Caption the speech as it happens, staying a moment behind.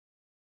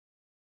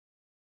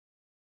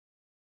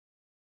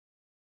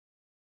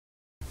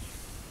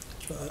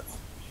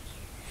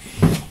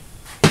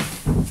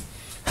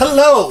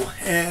Hello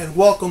and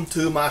welcome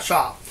to my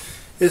shop.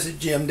 This is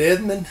Jim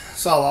Dedman,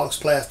 Sawlogs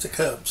Plastic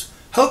Hubs.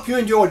 Hope you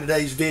enjoyed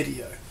today's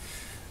video.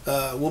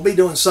 We'll be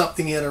doing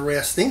something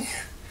interesting,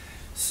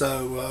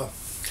 so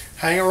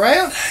hang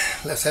around,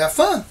 let's have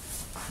fun.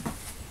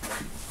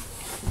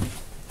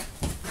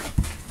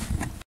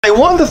 Hey,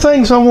 one of the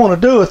things I want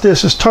to do with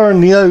this is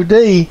turn the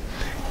OD,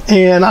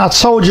 and I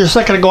told you a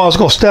second ago I was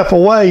going to step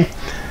away.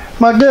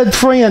 My good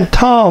friend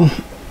Tom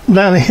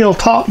down at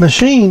Hilltop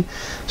Machine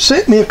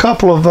sent me a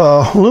couple of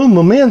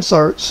aluminum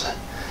inserts,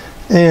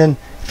 and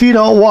if you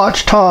don't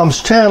watch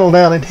Tom's channel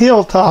down at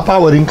Hilltop, I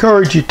would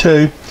encourage you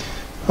to.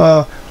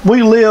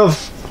 We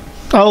live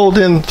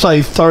in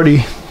say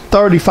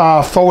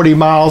 35-40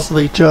 miles of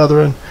each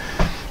other, and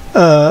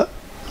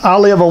I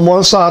live on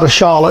one side of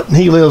Charlotte and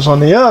he lives on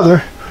the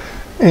other,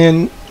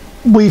 and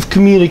we've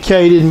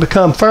communicated and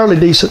become fairly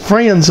decent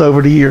friends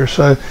over the years.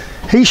 So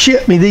he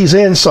shipped me these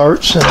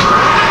inserts, and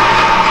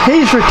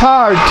he's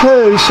retired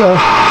too, so a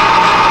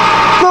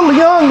little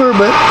younger,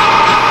 but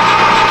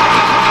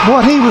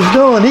what he was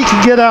doing, he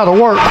could get out of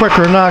work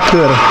quicker than I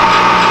could have.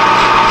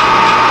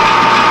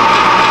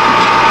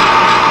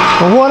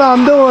 But what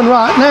I'm doing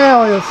right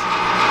now is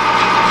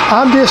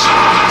I'm just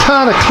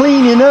kind of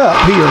cleaning up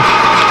here.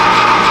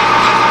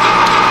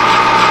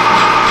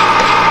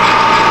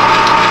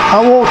 I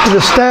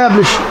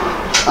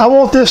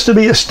want this to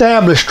be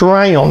established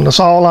round. That's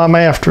all I'm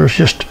after, is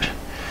just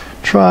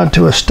trying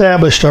to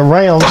establish a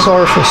round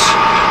surface.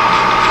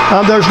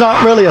 There's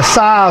not really a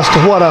size to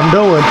what I'm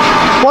doing.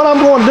 What I'm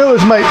going to do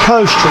is make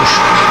coasters.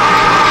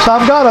 So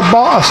I've got a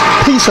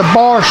piece of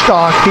bar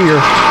stock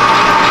here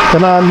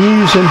that I'm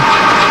using,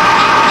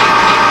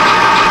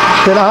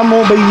 that I'm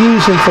going to be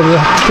using for the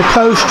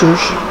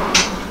coasters,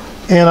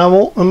 and I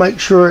want to make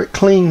sure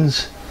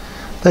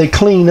they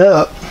clean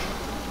up.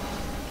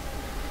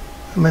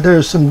 I mean,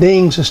 there's some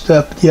dings and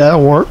stuff, but yeah,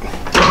 that'll work.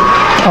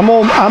 I'm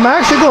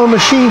actually going to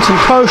machine some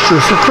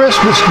coasters for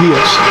Christmas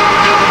gifts,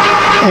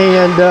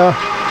 and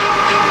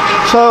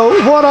so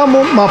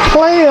my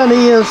plan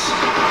is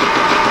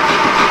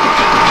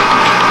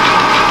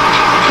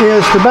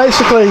to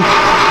basically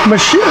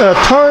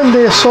turn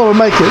this, sort of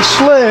make it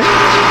slick,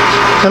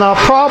 and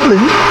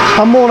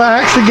I'm going to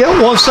actually get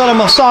one set of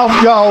my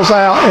soft jaws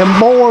out and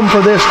bore them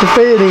for this to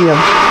fit in.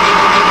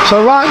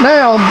 So right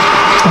now,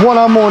 what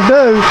I'm going to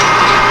do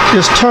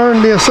is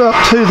turn this up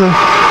to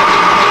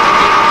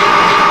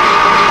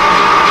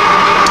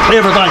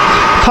everything.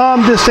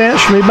 Tom just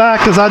answered me back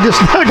because I just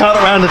got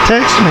around to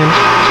texting him.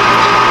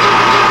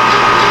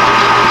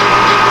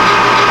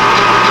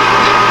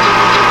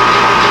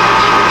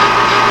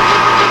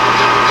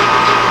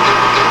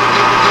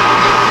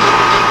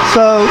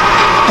 So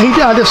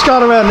I just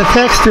got around to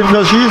text him,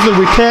 because usually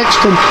we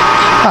text, and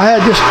I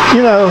had just,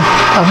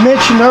 I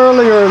mentioned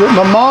earlier that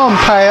my mom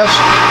passed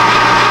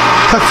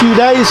a few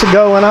days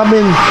ago, and I've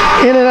been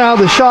in and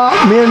out of the shop,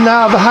 in and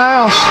out of the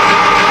house,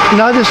 and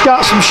I just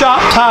got some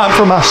shop time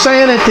for my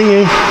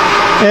sanity,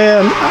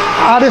 and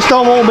I just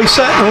don't want to be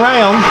sitting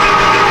around.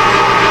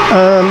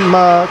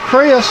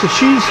 Chris,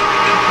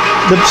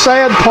 the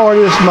sad part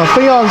is my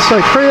fiance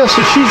Chris,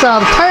 she's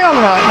out of town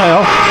right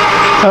now.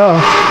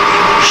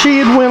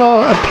 She had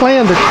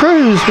planned a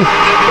cruise with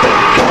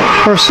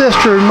her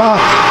sister and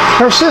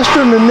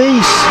the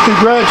niece who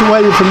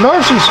graduated from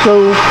nursing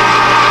school,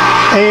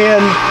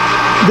 and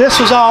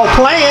this was all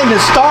planned and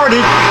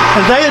started,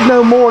 and they had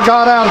no more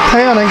got out of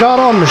town and got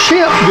on the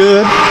ship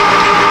good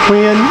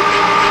when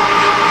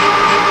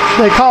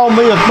they called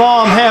me with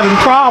mom having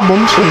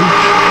problems. And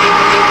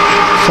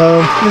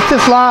so it's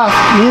just life.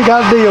 You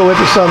got to deal with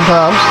it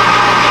sometimes.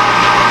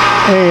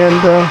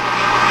 And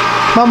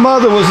my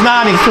mother was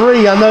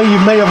 93. I know you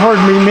may have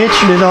heard me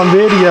mention it on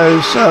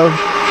videos.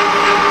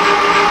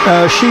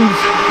 She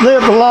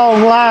lived a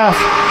long life,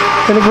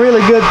 and the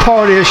really good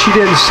part is she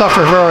didn't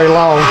suffer very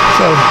long.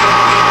 So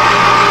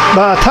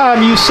by the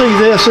time you see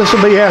this will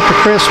be after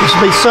Christmas.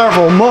 It'll be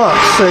several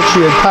months since she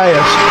had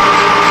passed.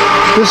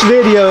 This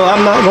video,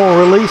 I'm not going to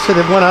release it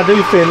when I do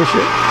finish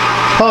it,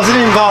 because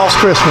it involves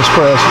Christmas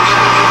presents.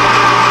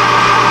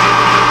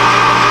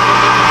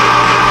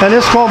 And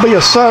it's going to be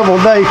a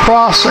several day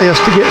process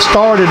to get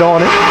started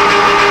on it.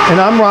 And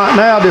I'm right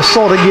now just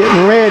sort of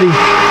getting ready.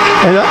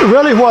 And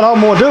really what I'm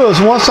going to do is,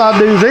 once I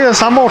do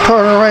this, I'm going to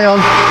turn around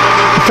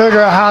and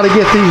figure out how to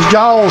get these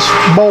jaws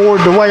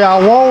bored the way I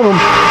want them,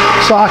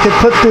 so I could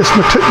put this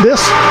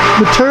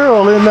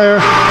material in there,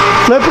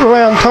 flip it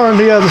around,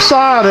 turn the other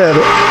side of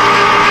it,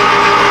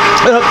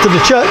 up to the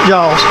chuck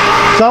jaws.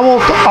 So I want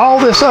all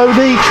this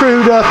OD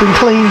trued up and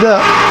cleaned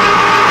up,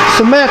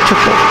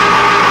 symmetrical.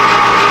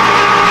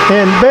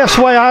 And best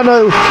way I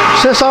know,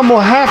 since I'm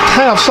going to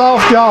have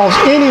soft jaws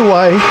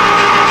anyway,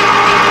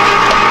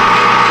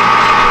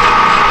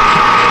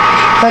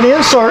 that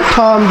insert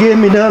Tom gave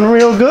me done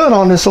real good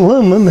on this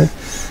aluminum, and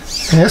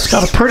it's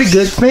got a pretty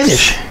good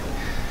finish.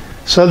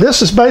 So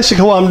this is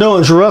basically what I'm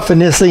doing, is roughing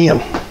this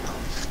in.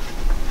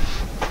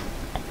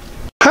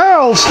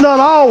 Harold's not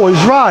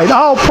always right.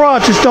 All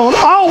projects don't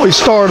always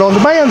start on the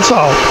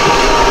bandsaw.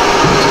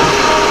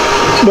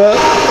 But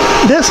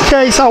this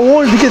case, I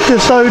wanted to get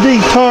this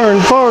OD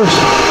turned first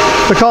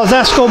because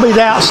that's going to be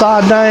the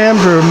outside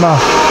diameter of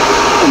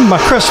my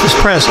Christmas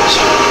presents.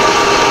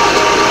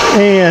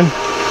 And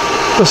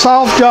the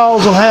soft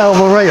jaws will have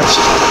the rest.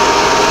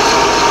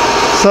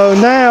 So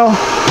now,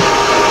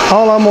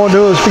 all I'm going to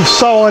do is be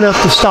sawing up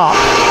the stock.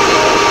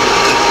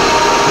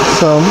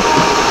 So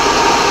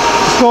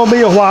it's going to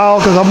be a while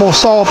because I'm going to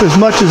saw up as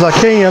much as I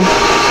can.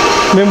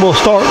 And then we'll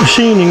start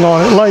machining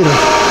on it later.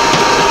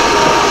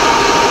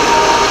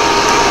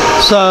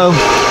 So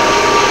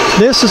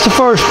this is the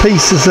first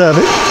pieces of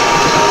it.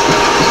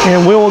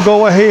 And we will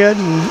go ahead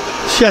and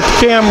shut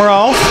the camera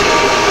off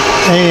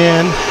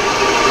and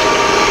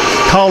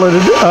call it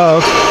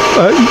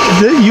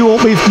you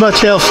won't be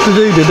much else to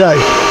do today.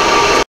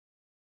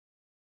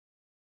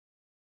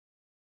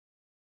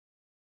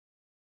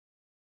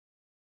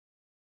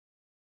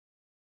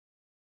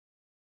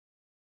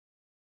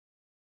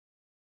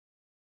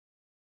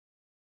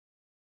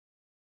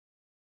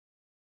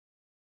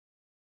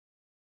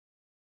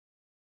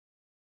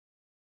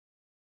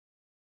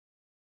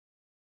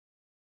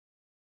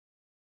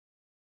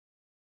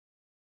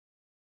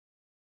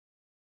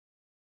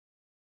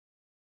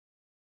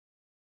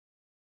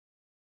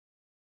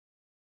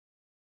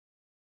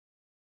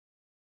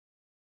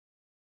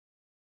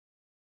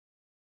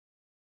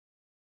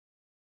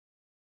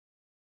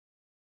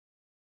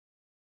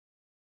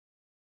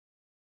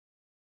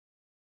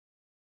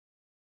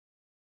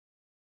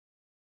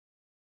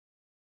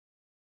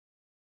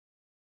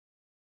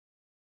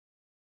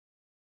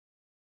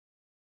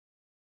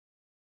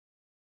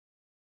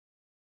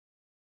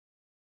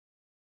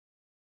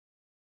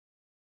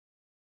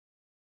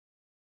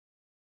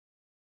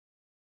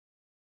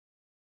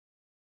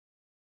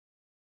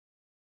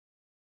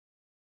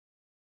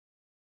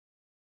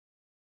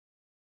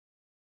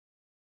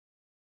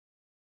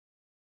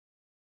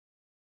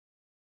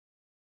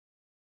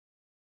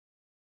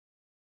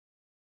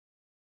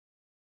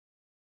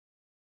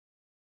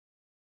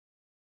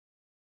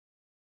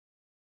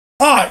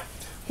 Alright,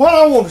 what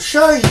I want to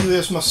show you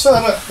is my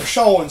setup for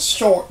showing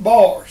short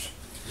bars.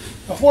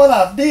 Now what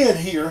I did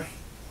here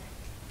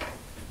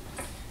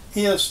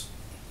is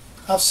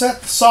I've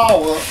set the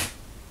saw up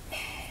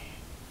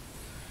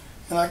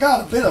and I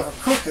got a bit of a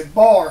crooked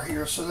bar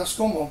here, so that's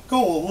going to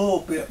go a little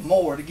bit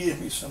more to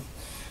give me some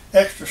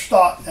extra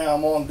stock now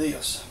I'm on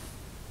this.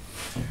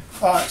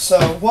 Alright,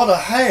 so what I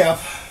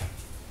have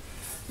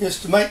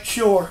is to make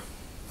sure,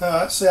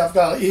 see I've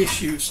got an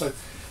issue, so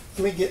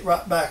let me get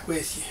right back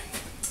with you.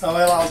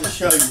 Well, I'll just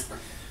show you.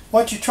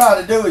 What you try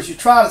to do is you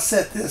try to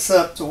set this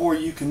up to where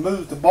you can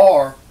move the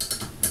bar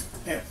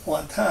at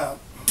one time.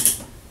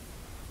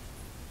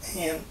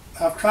 And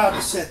I've tried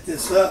to set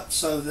this up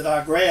so that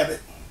I grab it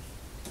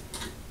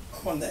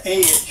on the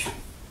edge.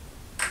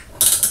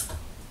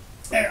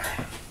 There.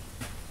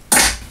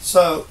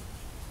 So,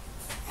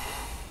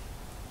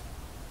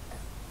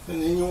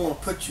 and then you want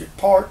to put your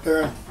part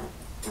there and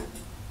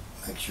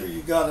make sure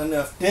you got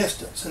enough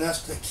distance. And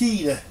that's the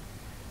key to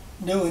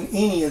doing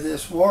any of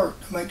this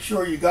work, to make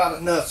sure you got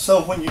enough.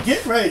 So when you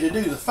get ready to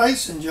do the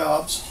facing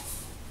jobs,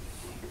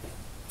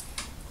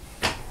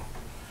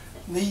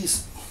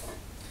 these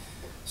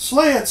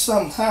sleds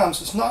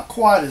sometimes it's not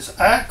quite as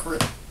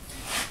accurate,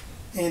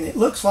 and it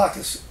looks like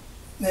it's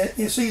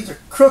either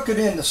crooked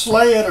in the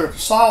sled or the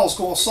saw's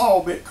going to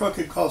saw a bit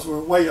crooked because we're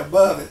way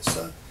above it.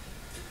 So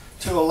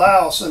to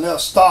allow us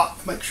enough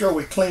stock to make sure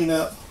we clean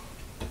up.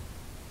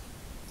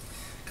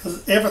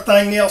 Because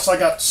everything else I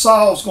got the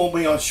saw's going to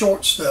be on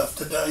short stuff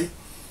today.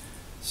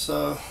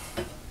 So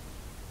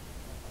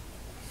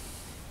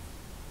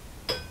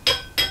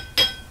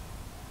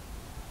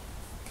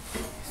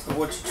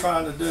what you're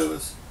trying to do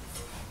is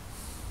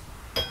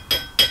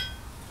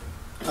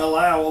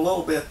allow a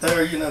little bit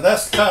there. You know,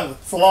 that's kind of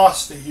the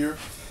philosophy here.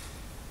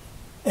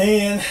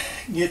 And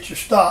get your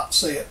stop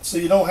set. So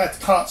you don't have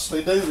to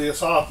constantly do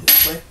this,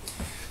 obviously.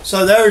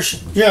 So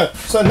there's, yeah.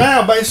 So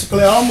now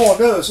basically all I'm going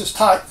to do is just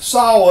tighten the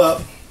saw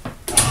up.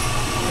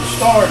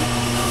 Started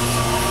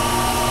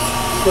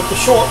with the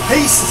short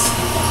pieces,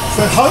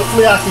 so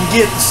hopefully I can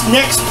get this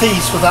next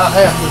piece without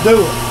having to do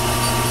it.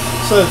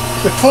 So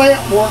the clamp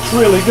works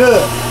really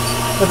good,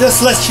 but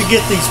this lets you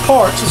get these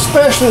parts,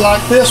 especially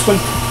like this one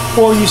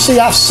where you see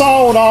I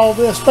sawed all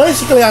this.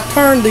 Basically I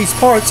turned these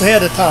parts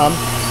ahead of time.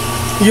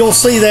 You'll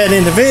see that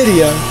in the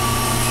video,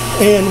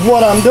 and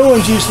what I'm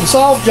doing is using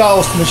soft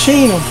jaws to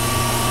machine them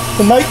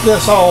to make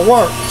this all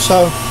work.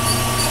 So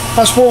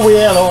that's where we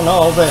at on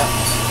all that.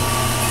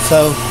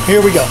 So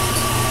here we go.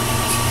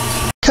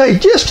 Okay,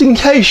 just in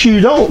case you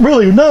don't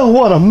really know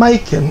what I'm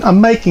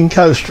making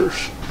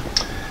coasters.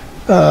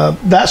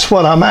 That's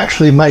what I'm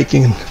actually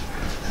making.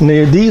 And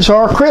these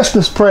are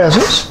Christmas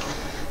presents.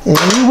 And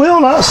you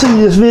will not see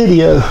this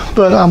video,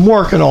 but I'm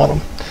working on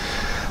them.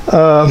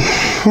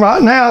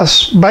 Right now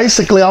it's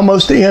basically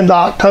almost the end of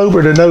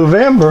October to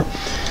November.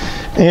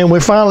 And we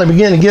finally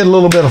begin to get a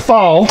little bit of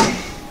fall.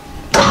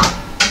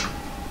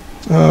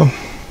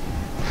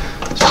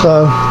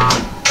 So...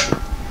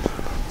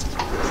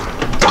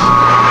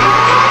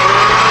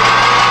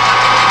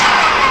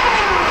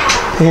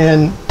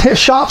 And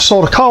shop's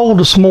sort of cold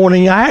this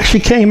morning. I actually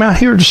came out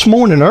here this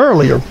morning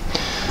earlier,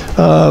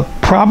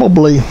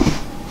 probably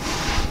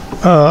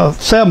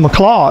 7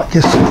 o'clock.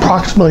 It's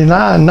approximately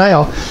 9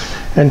 now,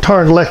 and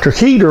turned the electric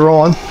heater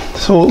on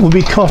so it would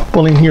be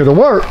comfortable in here to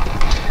work.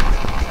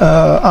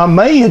 I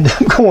may end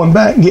up going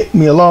back and getting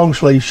me a long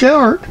sleeve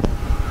shirt,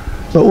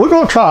 but we're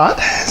going to try it,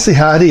 see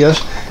how it is.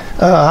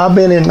 I've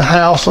been in the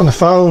house on the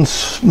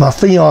phones, my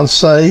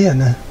fiance,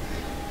 and a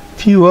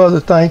few other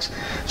things.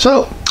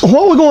 So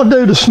what we're going to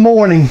do this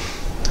morning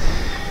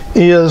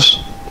is,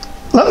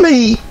 let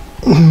me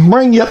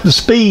bring you up to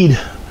speed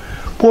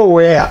where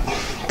we're at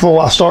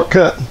before I start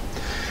cutting.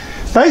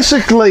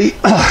 Basically,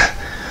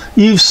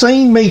 you've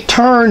seen me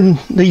turn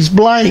these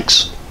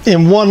blanks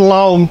in one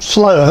long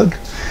slug,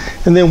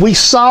 and then we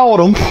sawed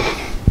them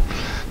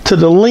to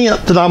the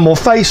length that I'm going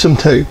to face them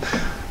to.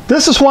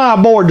 This is why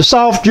I bored the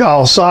soft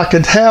jaws, so I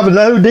could have an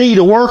OD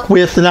to work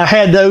with, and I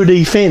had the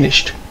OD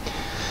finished.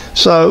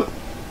 So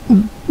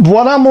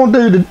what I'm going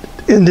to do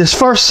in this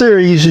first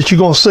series that you're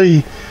going to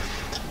see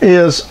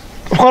is,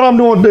 what I'm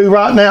going to do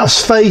right now is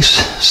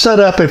set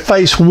up and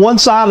face one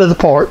side of the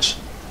parts,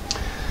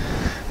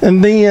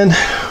 and then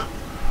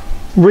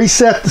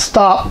reset the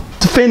stop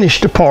to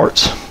finish the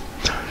parts.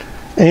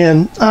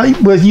 And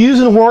with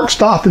using a work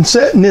stop and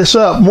setting this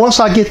up, once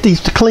I get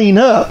these to clean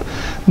up,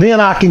 then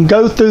I can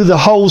go through the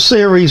whole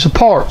series of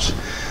parts.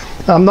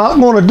 I'm not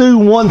going to do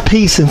one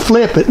piece and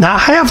flip it. Now I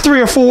have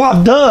 3 or 4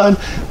 I've done,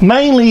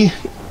 mainly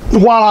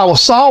while I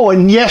was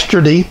sawing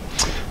yesterday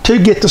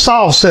to get the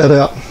saw set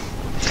up.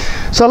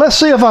 So let's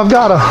see if I've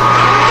got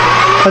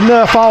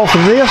enough off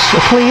of this to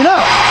clean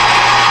up.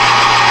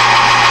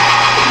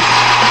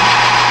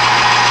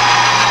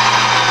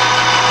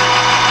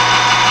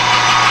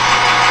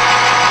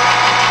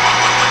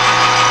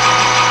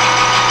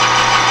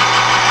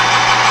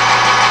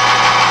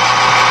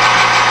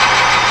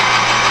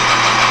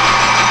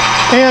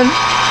 And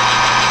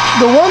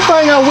the one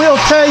thing I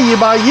will tell you,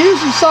 by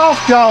using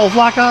soft jaws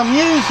like I'm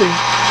using,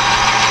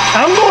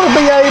 I'm going to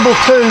be able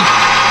to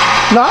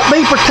not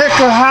be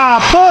particular how I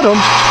put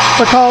them,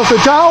 because the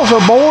jaws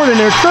are bored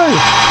and they're true.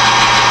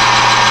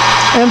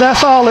 And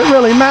that's all that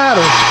really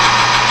matters.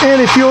 And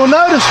if you'll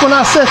notice, when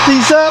I set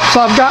these up,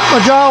 so I've got my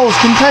jaws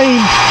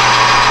contained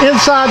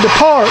inside the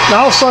part,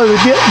 and also to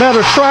get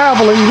better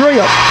travel and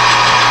grip.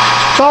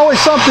 It's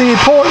always something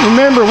important to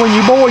remember when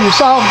you bore your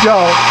soft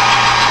jaws.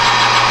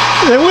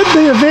 There would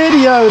be a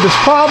video that's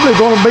probably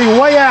going to be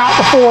way out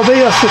before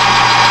this. In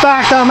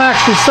fact, I'm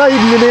actually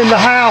saving it in the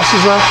house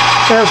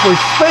as we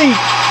speak,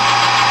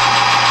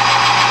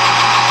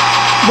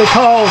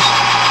 because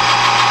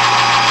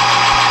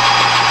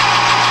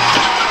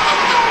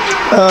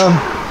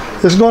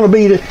there's going to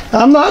be,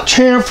 I'm not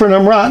chamfering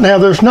them right now.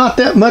 There's not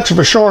that much of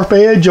a sharp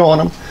edge on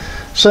them.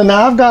 So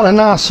now I've got a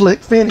nice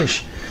slick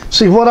finish.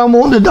 See, what I'm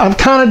wanting to do, I'm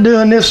kind of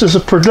doing this as a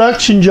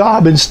production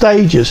job in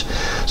stages.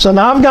 So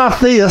now I've got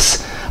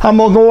this. I'm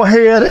going to go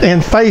ahead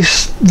and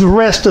face the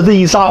rest of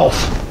these off.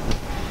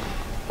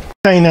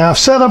 Okay, now I've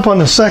set up on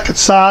the second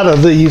side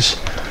of these,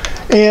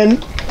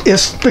 and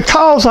it's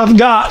because I've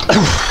got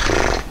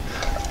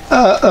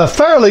a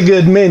fairly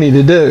good many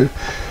to do.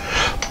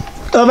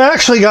 I've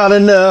actually got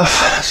enough,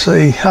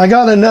 see, I've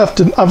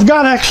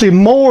got actually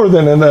more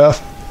than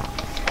enough.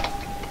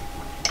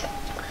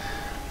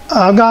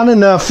 I've got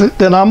enough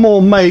that I'm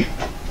going to make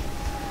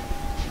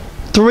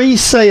 3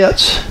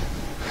 sets.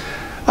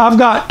 I've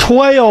got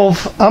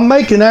 12, I'm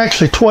making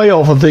actually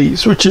 12 of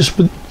these, which is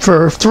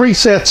for 3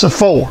 sets of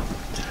 4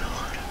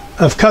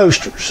 of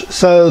coasters.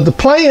 So the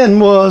plan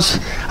was,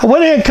 I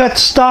went ahead and cut the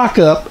stock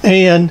up,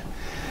 and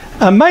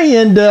I may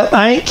end up,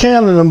 I ain't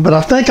counting them, but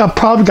I think I've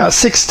probably got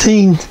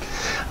 16.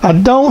 I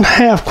don't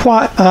have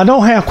quite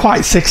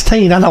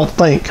 16, I don't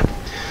think.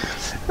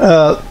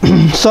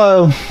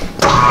 So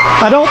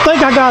I don't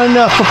think I got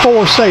enough for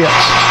 4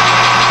 sets.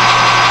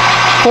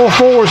 4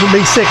 4s would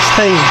be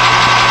 16.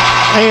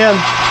 And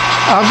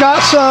I've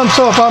got some,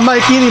 so if I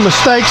make any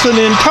mistakes in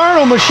the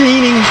internal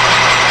machining,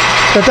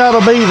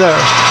 that'll be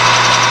there.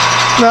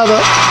 Now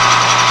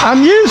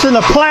I'm using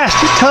a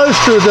plastic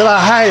coaster that I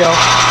have.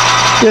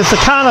 It's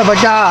a kind of a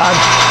guide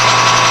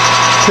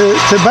to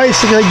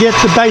basically get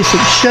the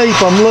basic shape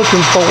I'm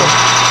looking for.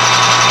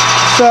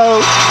 So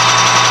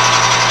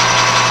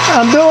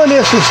I'm doing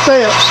this in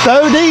steps. The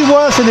OD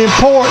wasn't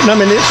important. I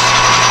mean, it's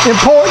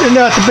important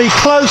enough to be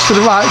close to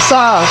the right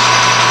size.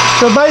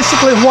 So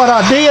basically what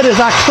I did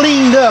is I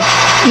cleaned up,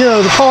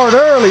 the part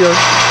earlier.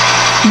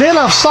 Then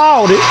I've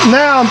sawed it.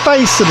 Now I'm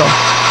facing them.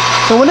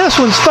 So when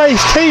this one's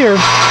faced here,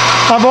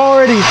 I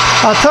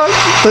took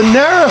the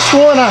narrowest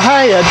one I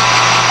had,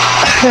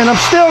 and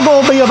I'm still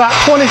going to be about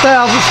 20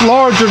 thousandths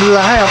larger than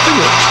a half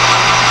inch.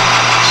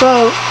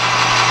 So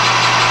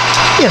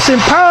it's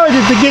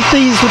imperative to get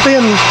these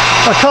within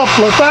a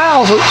couple of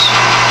thousandths,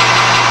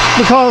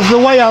 because of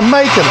the way I'm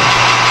making them.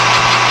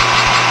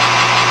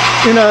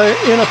 In a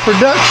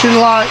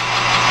production-like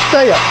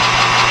step.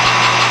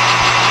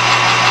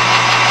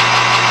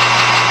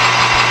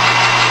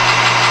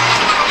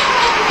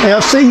 Now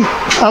see,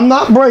 I'm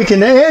not breaking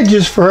the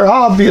edges for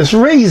obvious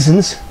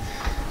reasons,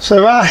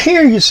 So right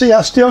here you see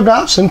I still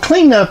got some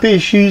cleanup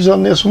issues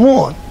on this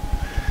one.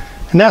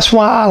 And that's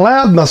why I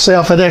allowed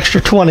myself an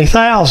extra 20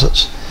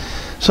 thousandths.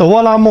 So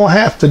what I'm going to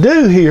have to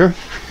do here,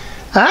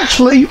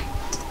 actually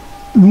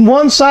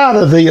one side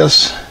of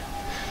this,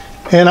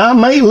 and I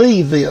may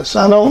leave this,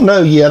 I don't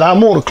know yet, I'm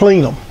going to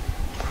clean them.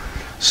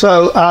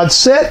 So I'd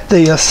set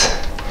this,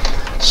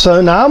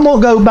 so now I'm going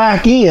to go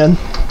back in.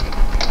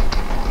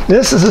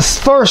 This is the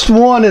first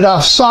one that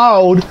I've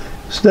sawed,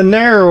 it's the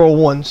narrower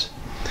ones.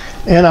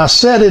 And I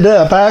set it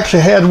up. I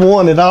actually had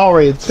one that I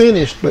already had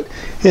finished, but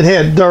it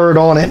had dirt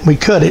on it and we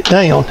cut it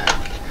down.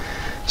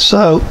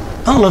 So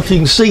I don't know if you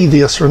can see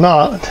this or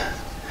not.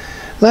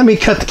 Let me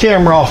cut the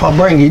camera off. I'll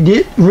bring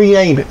you,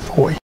 re-aim it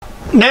for you.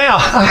 Now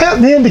I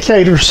have the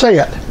indicator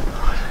set.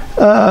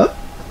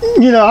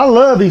 You know, I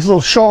love these little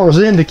Shaw's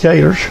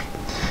indicators.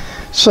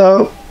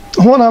 So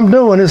what I'm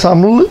doing is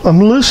I'm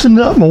loosening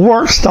up my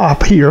work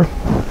stop here,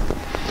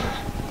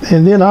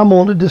 and then I'm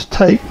going to just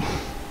take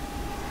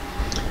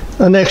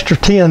an extra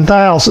 10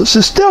 thousandths.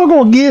 It's still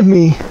going to give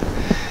me,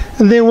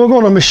 and then we're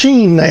going to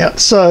machine that.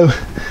 So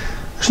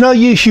there's no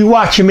use you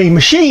watching me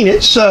machine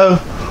it. So,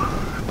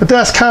 but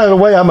that's kind of the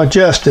way I'm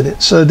adjusting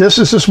it. So this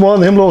is just one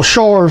of them little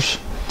Shaw's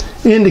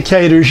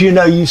indicators. You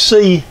know, you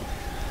see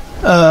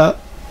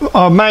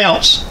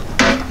mounts,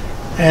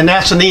 and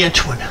that's an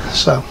inch one.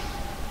 So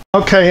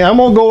okay, I'm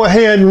gonna go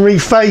ahead and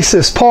reface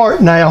this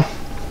part now.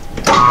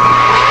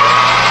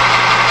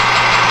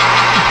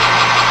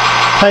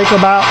 Take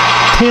about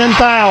 10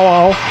 thou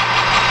off,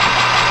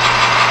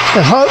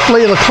 and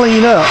hopefully it'll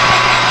clean up.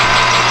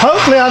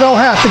 Hopefully I don't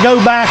have to go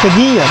back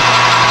again.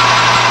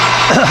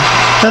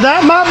 Now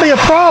that might be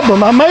a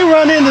problem. I may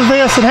run into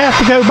this and have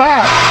to go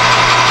back.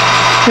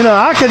 You know,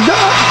 I could,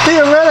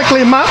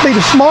 theoretically, it might be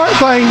the smart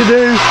thing to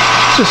do.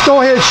 Just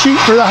go ahead and shoot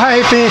for the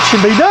 1/2 inch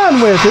and be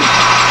done with it.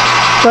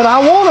 But I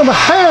want them a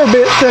hair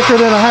bit thicker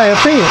than a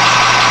 1/2 inch.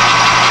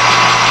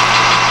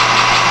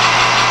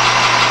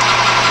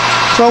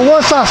 So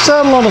once I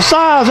settle on the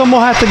size, I'm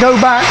gonna have to go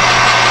back.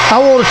 I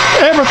want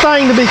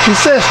everything to be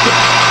consistent.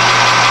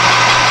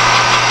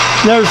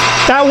 You know,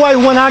 that way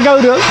when I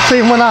go to,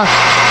 see, when I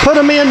put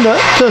them in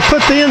to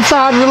put the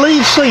inside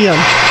reliefs in,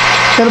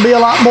 it'll be a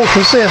lot more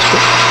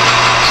consistent.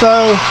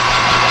 So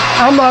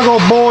I'm not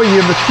gonna bore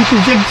you, but you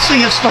can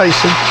see it's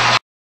spacing.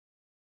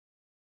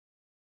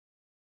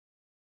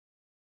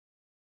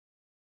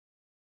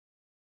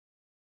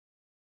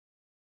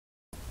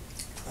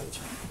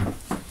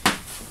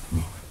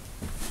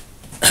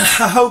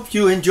 I hope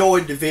you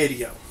enjoyed the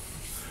video.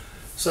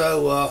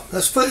 So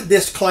let's put a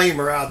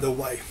disclaimer out of the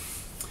way.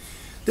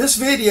 This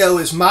video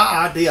is my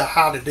idea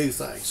how to do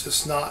things.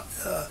 It's not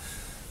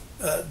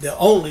the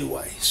only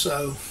way.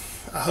 So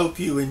I hope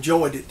you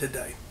enjoyed it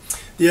today.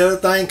 The other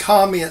thing,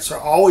 comments are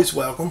always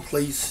welcome.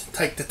 Please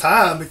take the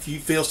time, if you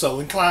feel so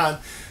inclined,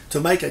 to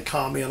make a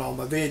comment on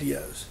my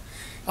videos.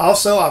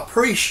 Also, I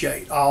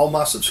appreciate all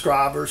my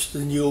subscribers, the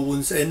new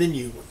ones and the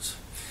new ones.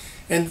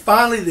 And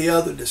finally, the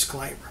other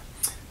disclaimer.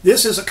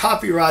 This is a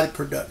copyrighted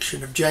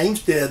production of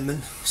James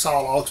Dedman,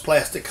 Sawlogs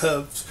Plastic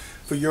Hubs,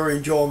 for your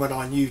enjoyment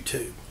on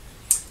YouTube.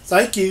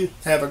 Thank you,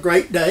 have a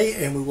great day,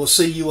 and we will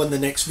see you in the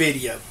next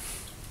video.